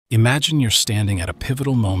Imagine you're standing at a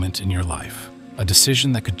pivotal moment in your life, a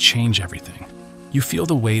decision that could change everything. You feel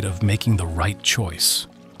the weight of making the right choice,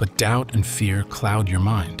 but doubt and fear cloud your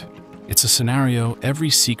mind. It's a scenario every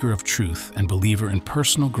seeker of truth and believer in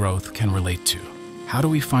personal growth can relate to. How do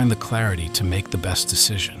we find the clarity to make the best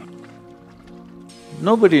decision?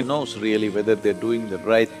 Nobody knows really whether they're doing the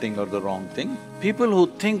right thing or the wrong thing. People who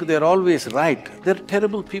think they're always right, they're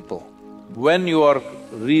terrible people. When you are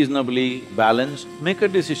reasonably balanced, make a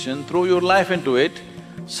decision, throw your life into it,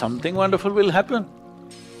 something wonderful will happen.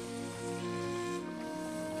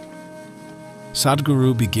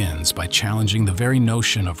 Sadhguru begins by challenging the very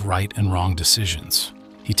notion of right and wrong decisions.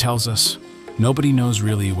 He tells us, nobody knows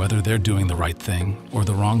really whether they're doing the right thing or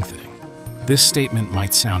the wrong thing. This statement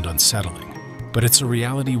might sound unsettling, but it's a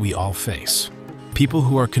reality we all face. People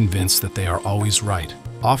who are convinced that they are always right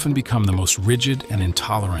often become the most rigid and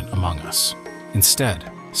intolerant among us. Instead,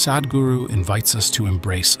 Sadhguru invites us to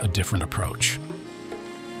embrace a different approach.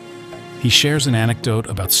 He shares an anecdote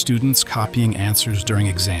about students copying answers during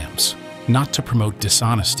exams, not to promote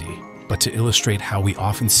dishonesty, but to illustrate how we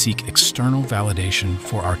often seek external validation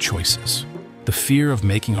for our choices. The fear of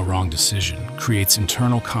making a wrong decision creates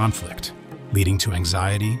internal conflict, leading to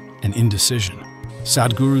anxiety and indecision.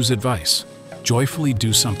 Sadhguru's advice: joyfully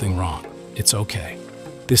do something wrong, it's okay.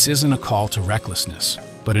 This isn't a call to recklessness,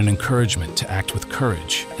 but an encouragement to act with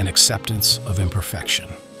courage and acceptance of imperfection.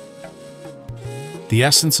 The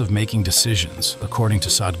essence of making decisions, according to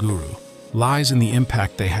Sadhguru, lies in the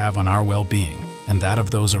impact they have on our well-being and that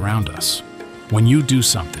of those around us. When you do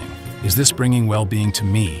something, is this bringing well-being to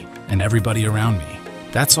me and everybody around me?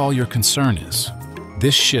 That's all your concern is.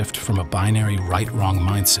 This shift from a binary right-wrong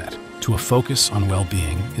mindset to a focus on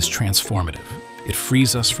well-being is transformative. It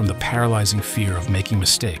frees us from the paralyzing fear of making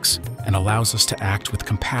mistakes and allows us to act with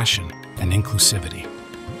compassion and inclusivity.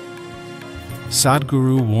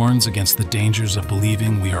 Sadhguru warns against the dangers of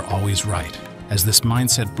believing we are always right, as this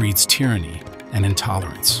mindset breeds tyranny and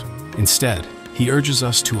intolerance. Instead, he urges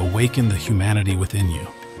us to awaken the humanity within you.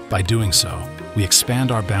 By doing so, we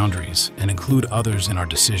expand our boundaries and include others in our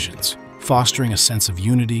decisions, fostering a sense of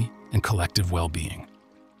unity and collective well-being.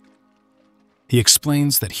 He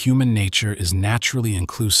explains that human nature is naturally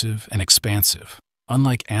inclusive and expansive,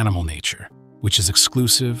 unlike animal nature, which is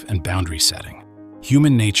exclusive and boundary-setting.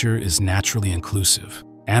 Human nature is naturally inclusive.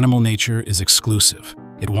 Animal nature is exclusive.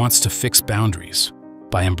 It wants to fix boundaries.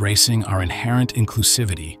 By embracing our inherent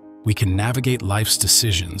inclusivity, we can navigate life's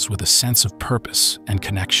decisions with a sense of purpose and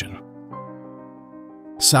connection.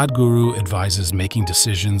 Sadhguru advises making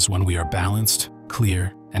decisions when we are balanced,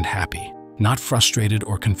 clear, and happy, not frustrated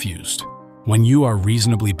or confused. When you are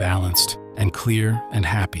reasonably balanced and clear and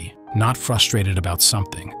happy, not frustrated about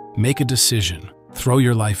something, make a decision, throw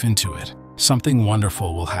your life into it. Something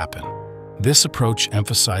wonderful will happen. This approach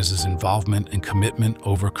emphasizes involvement and commitment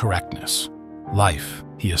over correctness. Life,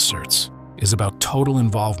 he asserts, is about total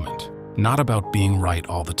involvement, not about being right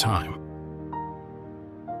all the time.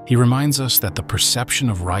 He reminds us that the perception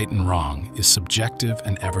of right and wrong is subjective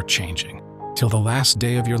and ever-changing. Till the last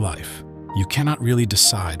day of your life, you cannot really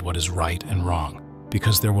decide what is right and wrong,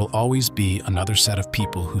 because there will always be another set of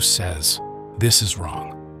people who says, this is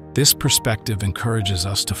wrong. This perspective encourages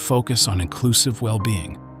us to focus on inclusive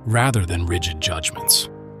well-being rather than rigid judgments.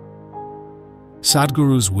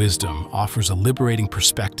 Sadhguru's wisdom offers a liberating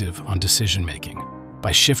perspective on decision-making.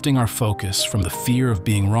 By shifting our focus from the fear of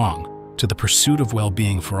being wrong to the pursuit of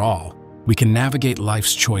well-being for all, we can navigate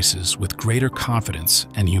life's choices with greater confidence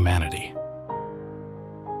and humanity.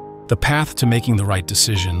 The path to making the right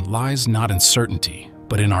decision lies not in certainty,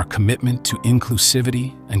 but in our commitment to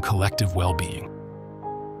inclusivity and collective well-being.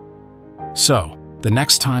 So, the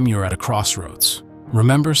next time you're at a crossroads,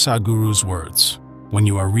 remember Sadhguru's words: when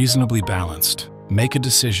you are reasonably balanced, make a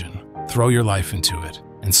decision, throw your life into it,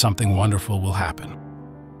 and something wonderful will happen.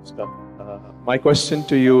 My question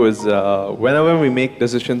to you is, whenever we make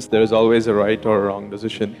decisions, there is always a right or a wrong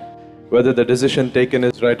decision. Whether the decision taken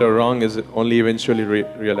is right or wrong is only eventually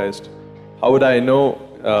realized. How would I know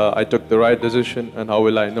I took the right decision, and how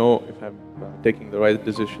will I know if I'm taking the right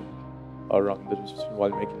decision or wrong decision while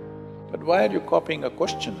making it? But why are you copying a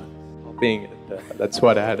question? Copying it, that's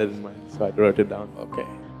what I had in mind, so I wrote it down. Okay.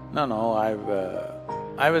 No,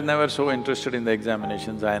 I was never so interested in the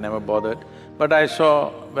examinations, I never bothered. But I saw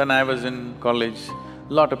when I was in college,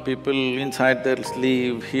 lot of people inside their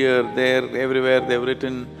sleeve, here, there, everywhere they've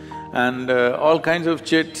written and all kinds of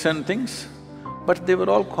chits and things, but they were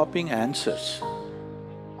all copying answers.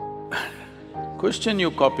 Question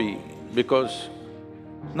you copy because…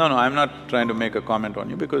 No, I'm not trying to make a comment on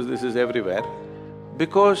you because this is everywhere.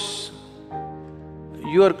 Because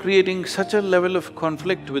you are creating such a level of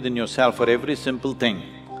conflict within yourself for every simple thing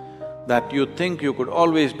that you think you could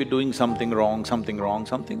always be doing something wrong, something wrong,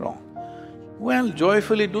 something wrong. Well,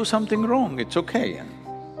 joyfully do something wrong, it's okay.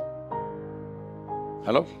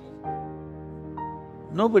 Hello?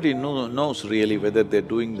 Nobody knows really whether they're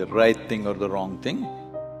doing the right thing or the wrong thing.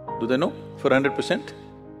 Do they know for 100%?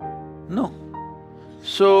 No.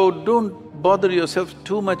 So don't bother yourself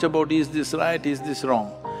too much about is this right, is this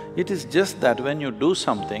wrong. It is just that when you do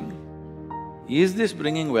something, is this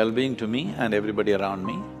bringing well-being to me and everybody around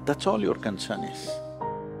me? That's all your concern is.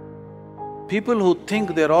 People who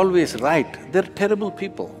think they're always right, they're terrible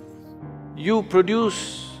people. You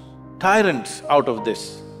produce tyrants out of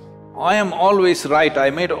this. I am always right, I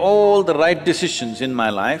made all the right decisions in my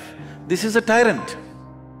life. This is a tyrant.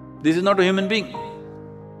 This is not a human being.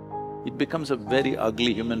 It becomes a very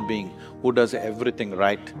ugly human being who does everything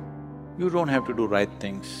right. You don't have to do right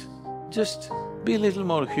things. Just be a little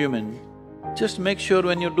more human. Just make sure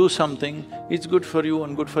when you do something, it's good for you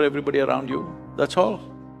and good for everybody around you. That's all.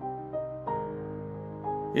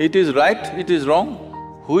 It is right, it is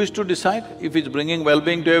wrong. Who is to decide? If it's bringing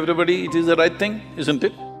well-being to everybody, it is the right thing, isn't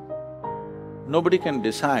it? Nobody can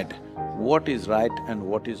decide what is right and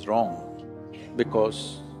what is wrong,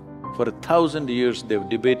 because for 1,000 years they've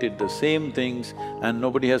debated the same things and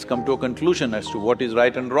nobody has come to a conclusion as to what is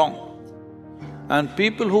right and wrong. And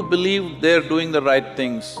people who believe they're doing the right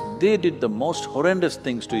things, they did the most horrendous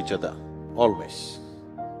things to each other, always.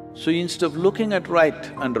 So instead of looking at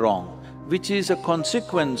right and wrong, which is a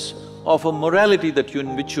consequence of a morality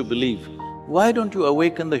in which you believe, why don't you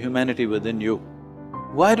awaken the humanity within you?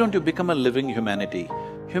 Why don't you become a living humanity?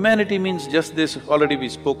 Humanity means just this, already we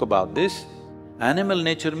spoke about this. Animal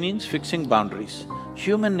nature means fixing boundaries.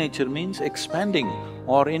 Human nature means expanding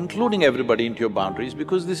or including everybody into your boundaries,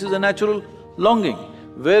 because this is a natural longing.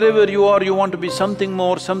 Wherever you are, you want to be something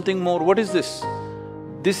more, something more. What is this?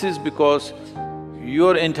 This is because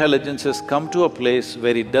your intelligence has come to a place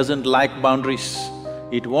where it doesn't like boundaries.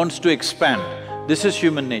 It wants to expand. This is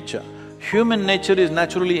human nature. Human nature is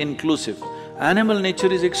naturally inclusive. Animal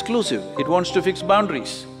nature is exclusive, it wants to fix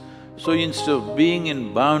boundaries. So instead of being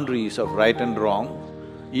in boundaries of right and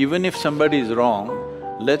wrong, even if somebody is wrong,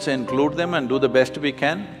 let's include them and do the best we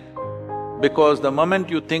can. Because the moment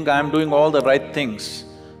you think, I'm doing all the right things,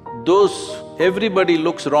 everybody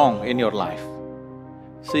looks wrong in your life.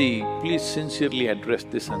 See, please sincerely address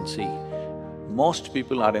this and see, most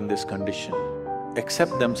people are in this condition.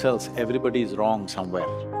 Except themselves, everybody is wrong somewhere.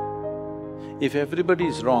 If everybody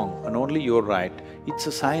is wrong and only you're right, it's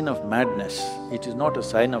a sign of madness, it is not a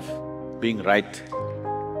sign of being right.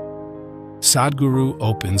 Sadhguru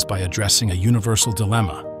opens by addressing a universal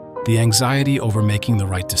dilemma, the anxiety over making the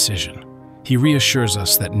right decision. He reassures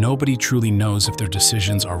us that nobody truly knows if their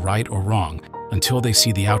decisions are right or wrong until they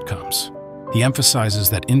see the outcomes. He emphasizes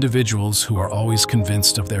that individuals who are always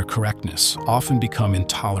convinced of their correctness often become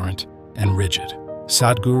intolerant and rigid.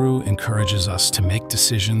 Sadhguru encourages us to make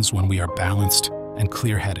decisions when we are balanced and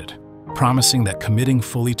clear-headed, promising that committing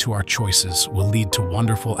fully to our choices will lead to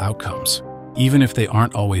wonderful outcomes, even if they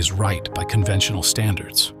aren't always right by conventional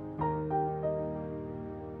standards.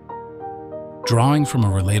 Drawing from a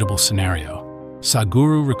relatable scenario,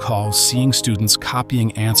 Sadhguru recalls seeing students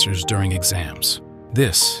copying answers during exams.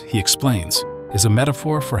 This, he explains, is a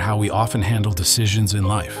metaphor for how we often handle decisions in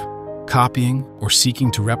life. Copying or seeking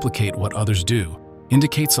to replicate what others do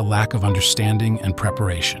indicates a lack of understanding and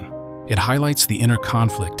preparation. It highlights the inner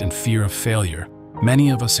conflict and fear of failure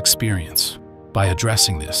many of us experience. By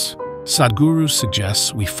addressing this, Sadhguru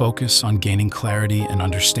suggests we focus on gaining clarity and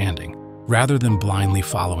understanding rather than blindly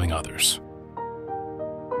following others.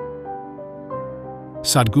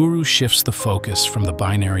 Sadhguru shifts the focus from the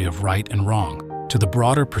binary of right and wrong to the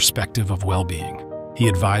broader perspective of well-being. He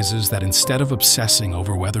advises that instead of obsessing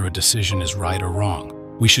over whether a decision is right or wrong,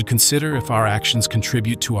 we should consider if our actions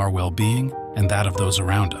contribute to our well-being and that of those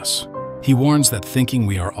around us. He warns that thinking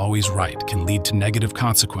we are always right can lead to negative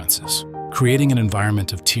consequences, creating an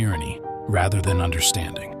environment of tyranny rather than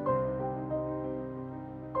understanding.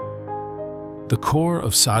 The core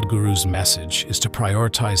of Sadhguru's message is to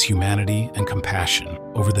prioritize humanity and compassion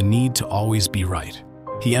over the need to always be right.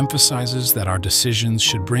 He emphasizes that our decisions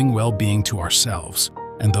should bring well-being to ourselves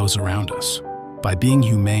and those around us. By being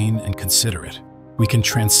humane and considerate, we can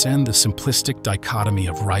transcend the simplistic dichotomy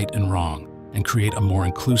of right and wrong and create a more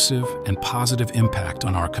inclusive and positive impact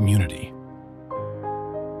on our community.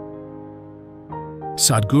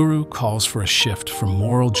 Sadhguru calls for a shift from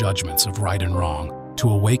moral judgments of right and wrong to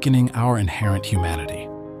awakening our inherent humanity.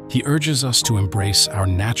 He urges us to embrace our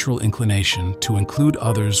natural inclination to include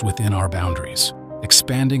others within our boundaries,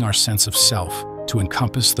 expanding our sense of self to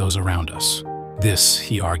encompass those around us. This,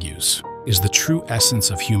 he argues, is the true essence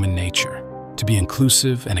of human nature, to be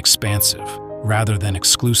inclusive and expansive, rather than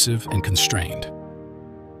exclusive and constrained.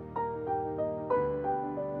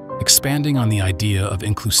 Expanding on the idea of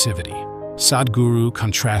inclusivity, Sadhguru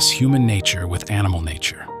contrasts human nature with animal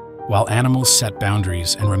nature. While animals set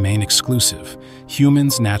boundaries and remain exclusive,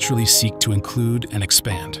 humans naturally seek to include and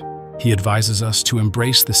expand. He advises us to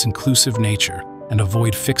embrace this inclusive nature and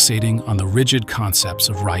avoid fixating on the rigid concepts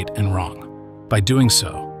of right and wrong. By doing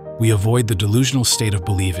so, we avoid the delusional state of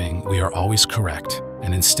believing we are always correct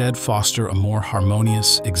and instead foster a more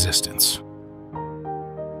harmonious existence.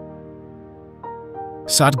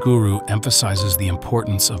 Sadhguru emphasizes the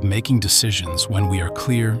importance of making decisions when we are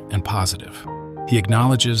clear and positive. He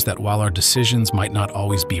acknowledges that while our decisions might not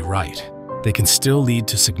always be right, they can still lead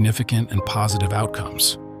to significant and positive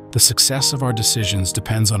outcomes. The success of our decisions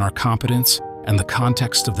depends on our competence and the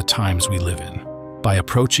context of the times we live in. By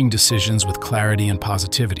approaching decisions with clarity and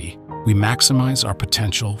positivity, we maximize our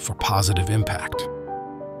potential for positive impact.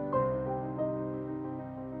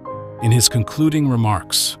 In his concluding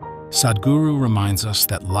remarks, Sadhguru reminds us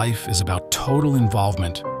that life is about total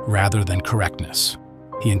involvement rather than correctness.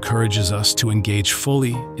 He encourages us to engage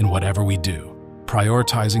fully in whatever we do,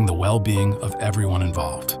 prioritizing the well-being of everyone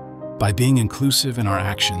involved. By being inclusive in our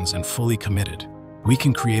actions and fully committed, we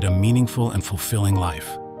can create a meaningful and fulfilling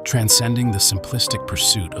life, transcending the simplistic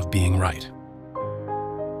pursuit of being right.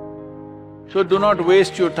 So do not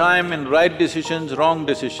waste your time in right decisions, wrong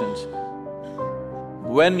decisions.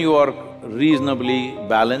 When you are reasonably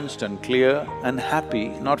balanced and clear and happy,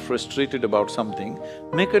 not frustrated about something,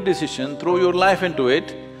 make a decision, throw your life into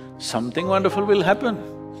it, something wonderful will happen.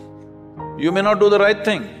 You may not do the right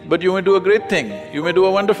thing, but you may do a great thing, you may do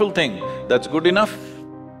a wonderful thing, that's good enough.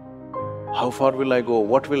 How far will I go?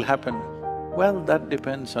 What will happen? Well, that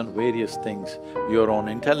depends on various things, your own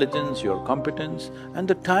intelligence, your competence, and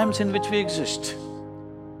the times in which we exist.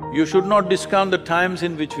 You should not discount the times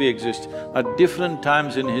in which we exist. At different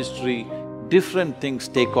times in history, different things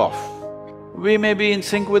take off. We may be in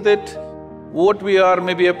sync with it. What we are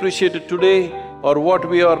may be appreciated today, or what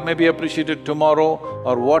we are may be appreciated tomorrow,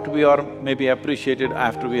 or what we are may be appreciated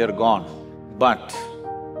after we are gone. But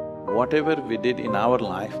whatever we did in our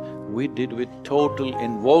life, we did with total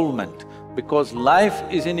involvement, because life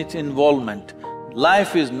is in its involvement.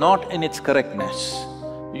 Life is not in its correctness.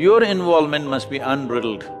 Your involvement must be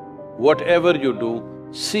unbridled. Whatever you do,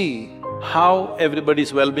 see how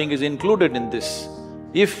everybody's well-being is included in this.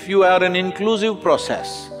 If you are an inclusive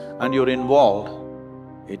process and you're involved,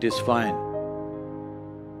 it is fine.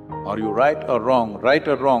 Are you right or wrong? Right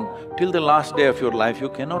or wrong, till the last day of your life, you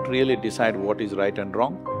cannot really decide what is right and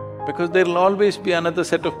wrong, because there'll always be another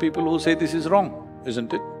set of people who say this is wrong,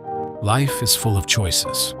 isn't it? Life is full of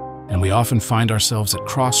choices, and we often find ourselves at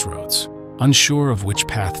crossroads, unsure of which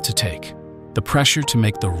path to take. The pressure to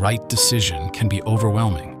make the right decision can be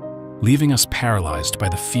overwhelming, leaving us paralyzed by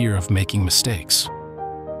the fear of making mistakes.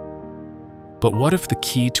 But what if the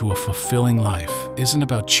key to a fulfilling life isn't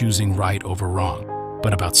about choosing right over wrong,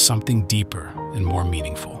 but about something deeper and more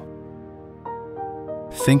meaningful?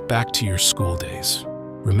 Think back to your school days.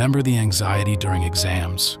 Remember the anxiety during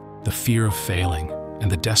exams, the fear of failing,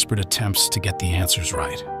 and the desperate attempts to get the answers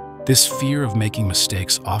right. This fear of making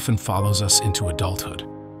mistakes often follows us into adulthood,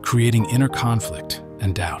 creating inner conflict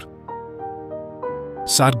and doubt.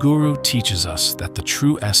 Sadhguru teaches us that the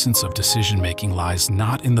true essence of decision-making lies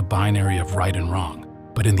not in the binary of right and wrong,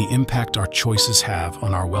 but in the impact our choices have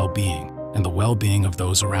on our well-being and the well-being of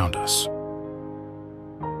those around us.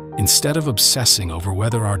 Instead of obsessing over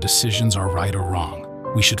whether our decisions are right or wrong,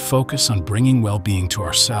 we should focus on bringing well-being to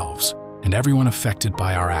ourselves and everyone affected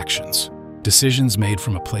by our actions. Decisions made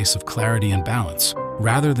from a place of clarity and balance,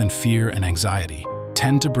 rather than fear and anxiety,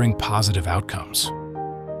 tend to bring positive outcomes.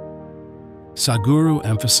 Sadhguru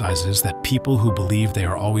emphasizes that people who believe they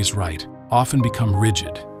are always right often become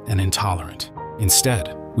rigid and intolerant.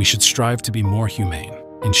 Instead, we should strive to be more humane,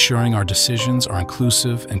 ensuring our decisions are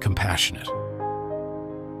inclusive and compassionate.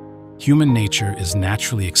 Human nature is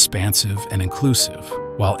naturally expansive and inclusive,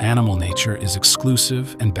 while animal nature is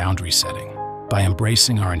exclusive and boundary-setting. By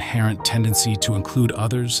embracing our inherent tendency to include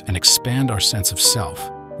others and expand our sense of self,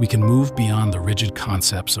 we can move beyond the rigid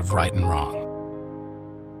concepts of right and wrong.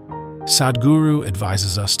 Sadhguru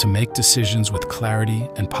advises us to make decisions with clarity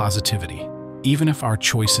and positivity. Even if our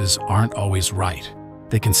choices aren't always right,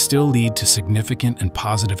 they can still lead to significant and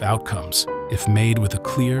positive outcomes if made with a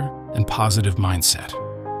clear and positive mindset.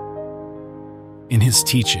 In his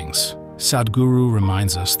teachings, Sadhguru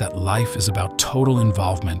reminds us that life is about total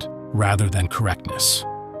involvement rather than correctness.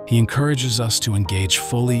 He encourages us to engage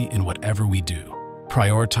fully in whatever we do,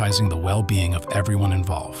 prioritizing the well-being of everyone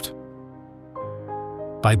involved.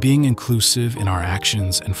 By being inclusive in our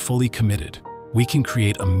actions and fully committed, we can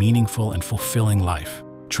create a meaningful and fulfilling life,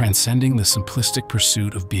 transcending the simplistic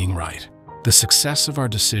pursuit of being right. The success of our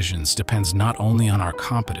decisions depends not only on our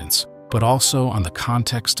competence, but also on the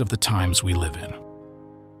context of the times we live in.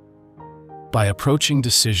 By approaching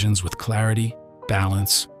decisions with clarity,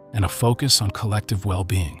 balance, and a focus on collective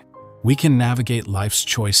well-being, we can navigate life's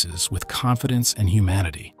choices with confidence and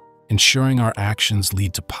humanity, ensuring our actions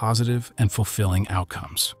lead to positive and fulfilling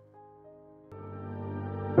outcomes.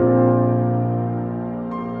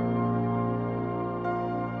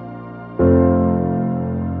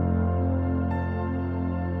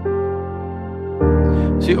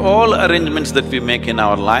 See, all arrangements that we make in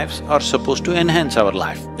our lives are supposed to enhance our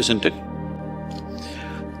life, isn't it?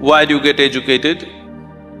 Why do you get educated?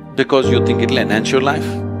 Because you think it'll enhance your life.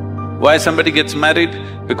 Why somebody gets married?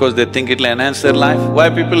 Because they think it'll enhance their life. Why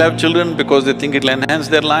people have children? Because they think it'll enhance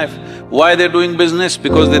their life. Why they're doing business?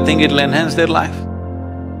 Because they think it'll enhance their life.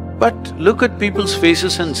 But look at people's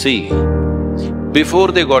faces and see,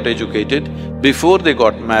 before they got educated, before they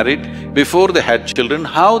got married, before they had children,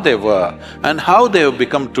 how they were and how they have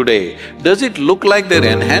become today. Does it look like they're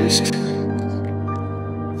enhanced?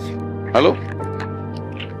 Hello?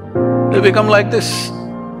 They become like this.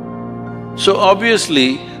 So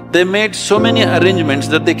obviously, they made so many arrangements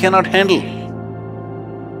that they cannot handle.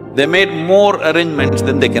 They made more arrangements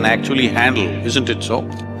than they can actually handle, isn't it so?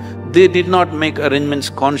 They did not make arrangements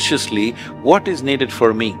consciously, what is needed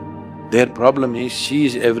for me. Their problem is, she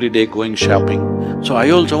is every day going shopping. So I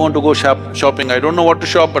also want to go shopping, I don't know what to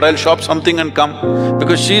shop, but I'll shop something and come,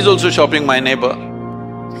 because she's also shopping, my neighbor.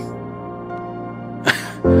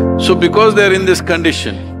 So because they're in this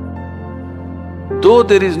condition, though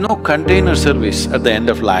there is no container service at the end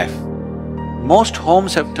of life, most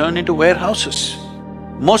homes have turned into warehouses.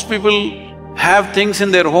 Most people have things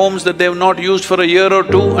in their homes that they have not used for a year or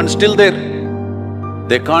two and still there.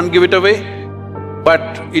 They can't give it away.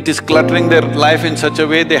 But it is cluttering their life in such a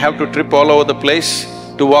way they have to trip all over the place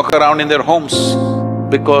to walk around in their homes.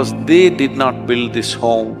 Because they did not build this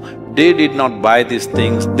home, they did not buy these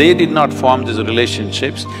things, they did not form these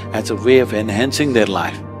relationships as a way of enhancing their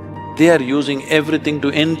life. They are using everything to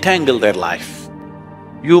entangle their life.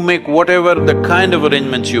 You make whatever the kind of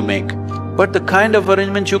arrangements you make, but the kind of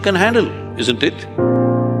arrangements you can handle, isn't it?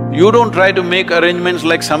 You don't try to make arrangements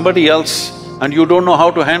like somebody else and you don't know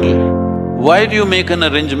how to handle. Why do you make an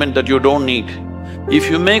arrangement that you don't need? If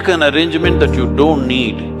you make an arrangement that you don't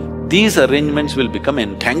need, these arrangements will become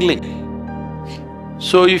entangling.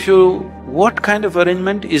 So if you… what kind of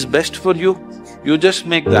arrangement is best for you? You just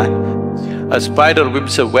make that. A spider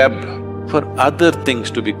weaves a web for other things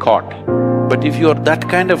to be caught. But if you're that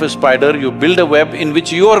kind of a spider, you build a web in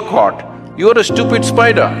which you're caught, you're a stupid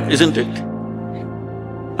spider, isn't it?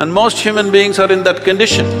 And most human beings are in that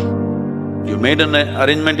condition. You made an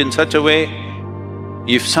arrangement in such a way,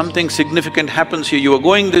 if something significant happens here, you are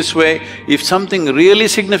going this way, if something really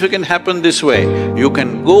significant happened this way, you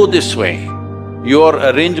can go this way. Your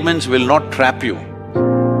arrangements will not trap you.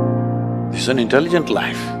 This is an intelligent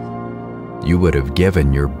life. You would have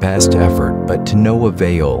given your best effort, but to no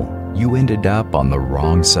avail. You ended up on the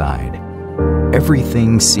wrong side.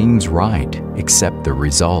 Everything seems right, except the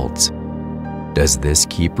results. Does this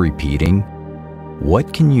keep repeating?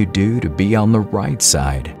 What can you do to be on the right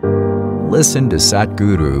side? Listen to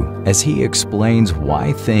Sadhguru as he explains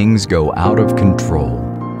why things go out of control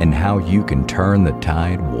and how you can turn the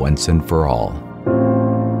tide once and for all.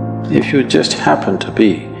 If you just happen to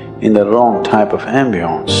be in the wrong type of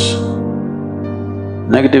ambience,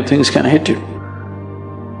 negative things can hit you.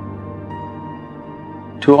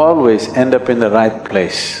 To always end up in the right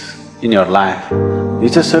place in your life,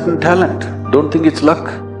 it's a certain talent, don't think it's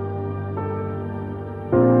luck.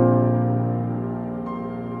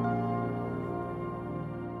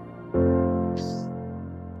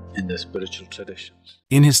 In the spiritual traditions.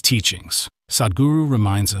 In his teachings, Sadhguru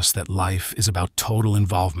reminds us that life is about total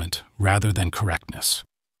involvement rather than correctness.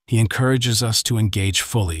 He encourages us to engage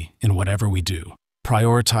fully in whatever we do,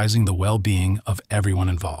 prioritizing the well-being of everyone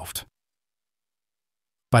involved.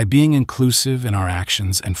 By being inclusive in our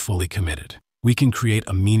actions and fully committed, we can create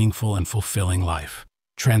a meaningful and fulfilling life,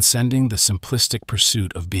 transcending the simplistic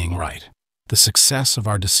pursuit of being right. The success of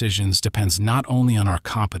our decisions depends not only on our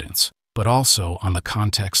competence, but also on the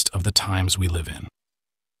context of the times we live in.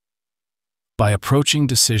 By approaching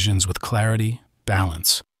decisions with clarity,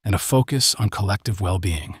 balance, and a focus on collective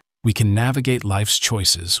well-being, we can navigate life's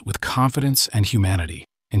choices with confidence and humanity,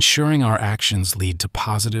 ensuring our actions lead to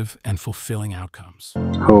positive and fulfilling outcomes.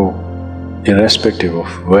 Who, irrespective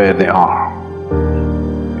of where they are,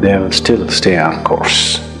 they will still stay on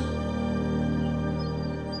course.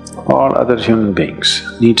 All other human beings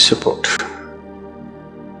need support.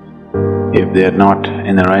 If they are not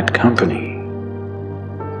in the right company,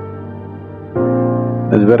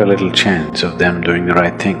 there's very little chance of them doing the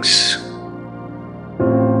right things.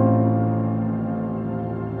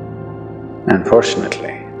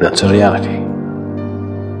 Unfortunately, that's a reality.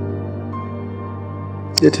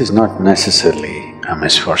 It is not necessarily a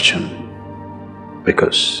misfortune,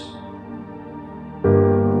 because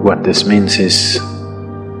what this means is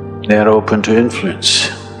they are open to influence.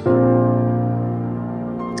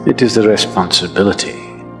 It is the responsibility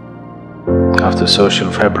of the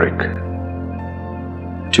social fabric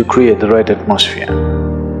to create the right atmosphere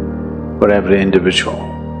for every individual,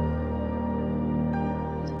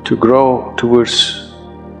 to grow towards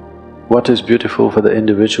what is beautiful for the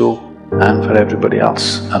individual and for everybody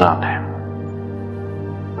else around him.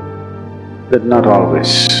 But not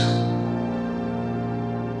always,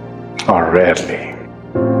 or rarely,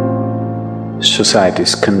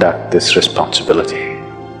 societies conduct this responsibility.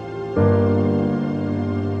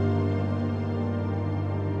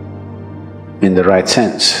 In the right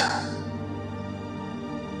sense,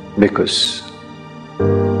 because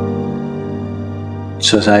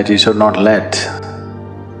societies are not led.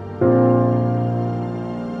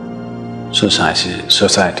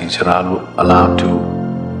 Societies are allowed to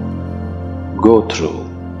go through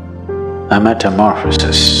a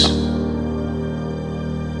metamorphosis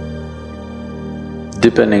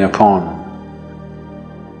depending upon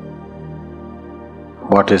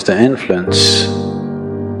what is the influence,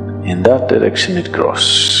 in that direction it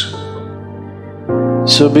grows.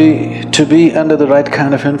 So to be under the right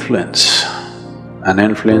kind of influence, an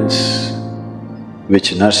influence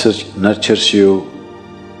which nurtures you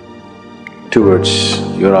towards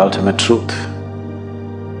your ultimate truth,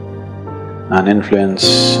 an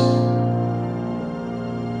influence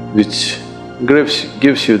which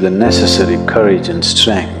gives you the necessary courage and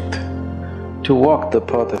strength to walk the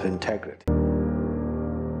path of integrity.